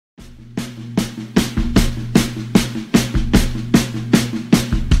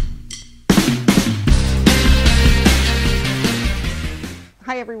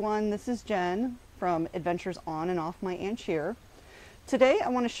everyone, this is Jen from Adventures on and off my Ancheer. Today I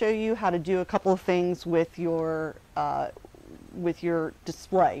want to show you how to do a couple of things with your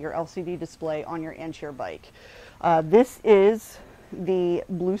display, your LCD display on your Ancheer bike. This is the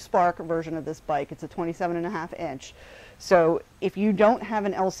Blue Spark version of this bike. It's a 27.5 inch. So if you don't have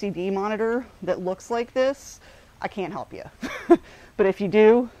an LCD monitor that looks like this, I can't help you. But if you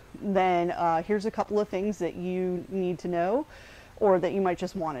do, then here's a couple of things that you need to know, or that you might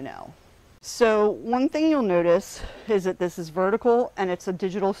just want to know. So one thing you'll notice is that this is vertical and it's a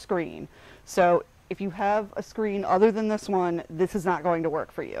digital screen. So if you have a screen other than this one, this is not going to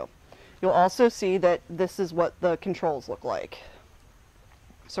work for you. You'll also see that this is what the controls look like.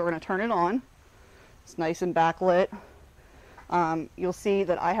 So we're going to turn it on. It's nice and backlit. You'll see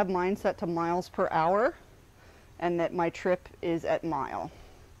that I have mine set to miles per hour and that my trip is at mile.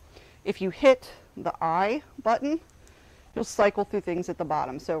 If you hit the I button, you'll cycle through things at the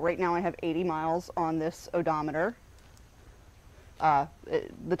bottom. So right now I have 80 miles on this odometer,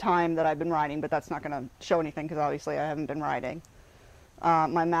 the time that I've been riding, but that's not going to show anything because obviously I haven't been riding.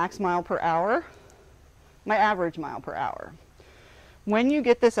 My max mile per hour, my average mile per hour. When you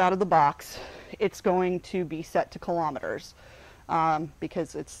get this out of the box, it's going to be set to kilometers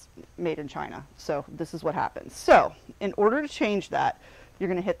because it's made in China. So this is what happens. So in order to change that, you're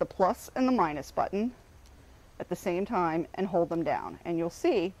going to hit the plus and the minus button at the same time and hold them down, and you'll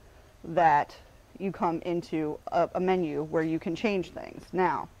see that you come into a menu where you can change things.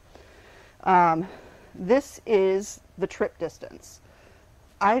 Now, this is the trip distance.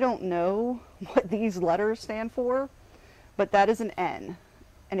 I don't know what these letters stand for, but that is an N.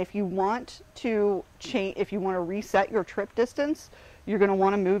 And if you want to change, if you want to reset your trip distance, you're going to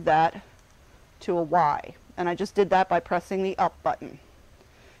want to move that to a Y. And I just did that by pressing the up button.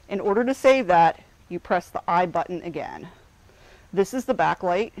 In order to save that, you press the I button again. This is the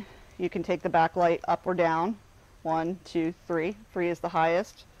backlight. You can take the backlight up or down. 1, 2, 3. 3 is the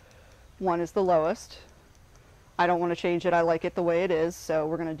highest. 1 is the lowest. I don't want to change it. I like it the way it is. So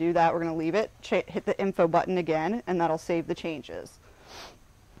we're going to do that. We're going to leave it. Hit the info button again, and that'll save the changes.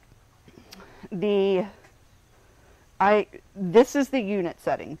 This is the unit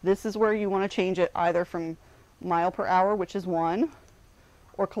setting. This is where you want to change it either from mile per hour, which is 1,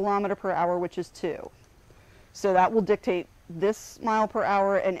 or kilometer per hour, which is 2. So that will dictate this mile per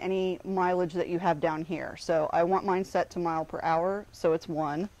hour and any mileage that you have down here. So I want mine set to mile per hour, so it's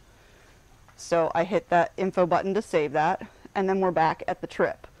 1. So I hit that info button to save that, and then we're back at the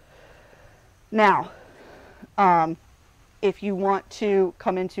trip. Now, if you want to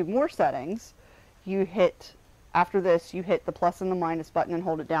come into more settings, you hit, after this, you hit the plus and the minus button and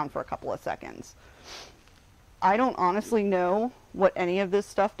hold it down for a couple of seconds. I don't honestly know what any of this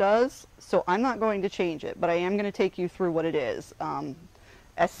stuff does, so I'm not going to change it, but I am going to take you through what it is.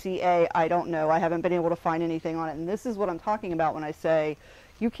 SCA, I don't know. I haven't been able to find anything on it, and this is what I'm talking about when I say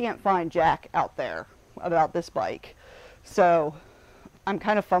you can't find jack out there about this bike. So I'm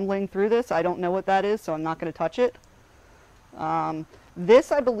kind of fumbling through this. I don't know what that is, so I'm not going to touch it.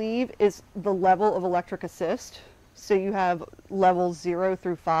 This, I believe, is the level of electric assist. So you have levels 0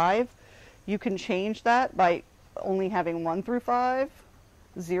 through 5. You can change that by only having 1 through 5,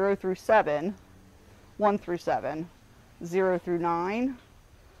 0 through 7, 1 through 7, 0 through 9,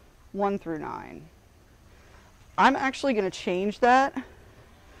 1 through 9. I'm actually going to change that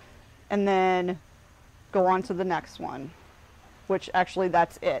and then go on to the next one, which actually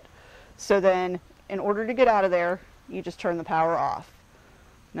that's it. So then in order to get out of there, you just turn the power off.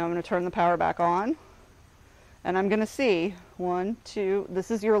 Now I'm going to turn the power back on, and I'm going to see 1, 2,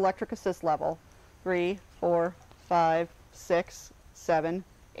 this is your electric assist level, 3, 4, 5, 6, 7,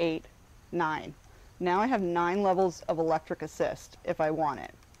 8, 9. Now I have 9 levels of electric assist if I want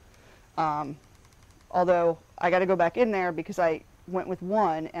it. Although I got to go back in there because I went with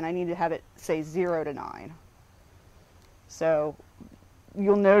 1 and I need to have it say 0 to 9. So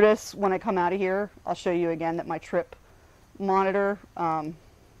you'll notice when I come out of here, I'll show you again that my trip monitor,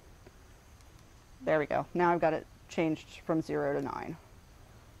 there we go. Now I've got it changed from 0 to 9.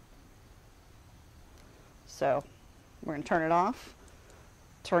 So we're going to turn it off,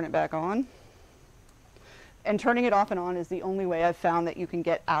 turn it back on. And turning it off and on is the only way I've found that you can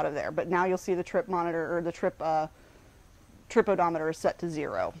get out of there. But now you'll see the trip monitor, or the trip odometer is set to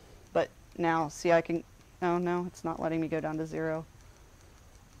 0. But now, see, I can, oh no, it's not letting me go down to 0.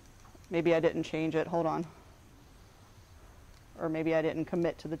 Maybe I didn't change it, hold on. Or maybe I didn't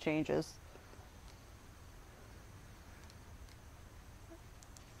commit to the changes.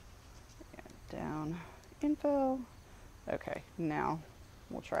 Down, info. Okay, now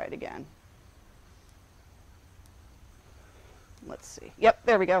we'll try it again. let's see. Yep,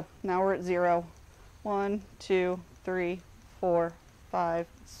 there we go. Now we're at 0. 1, 2, 3, 4, 5,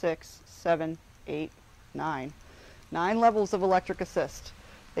 6, 7, 8, 9. 9 levels of electric assist.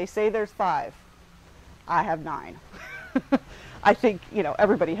 They say there's 5. I have 9. I think, you know,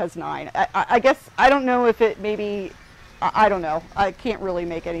 everybody has 9. I guess, I don't know if it maybe, I don't know. I can't really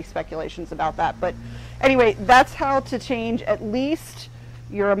make any speculations about that. But anyway, that's how to change at least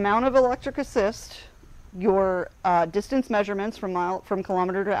your amount of electric assist, your distance measurements from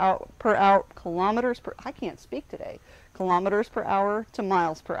kilometers per hour to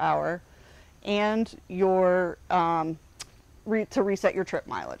miles per hour, and your to reset your trip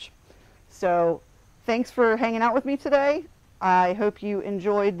mileage. So thanks for hanging out with me today. I hope you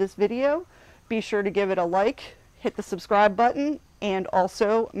enjoyed this video. Be sure to give it a like, hit the subscribe button, and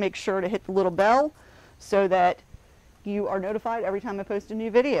also make sure to hit the little bell so that you are notified every time I post a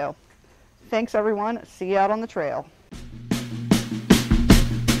new video. Thanks everyone. See you out on the trail.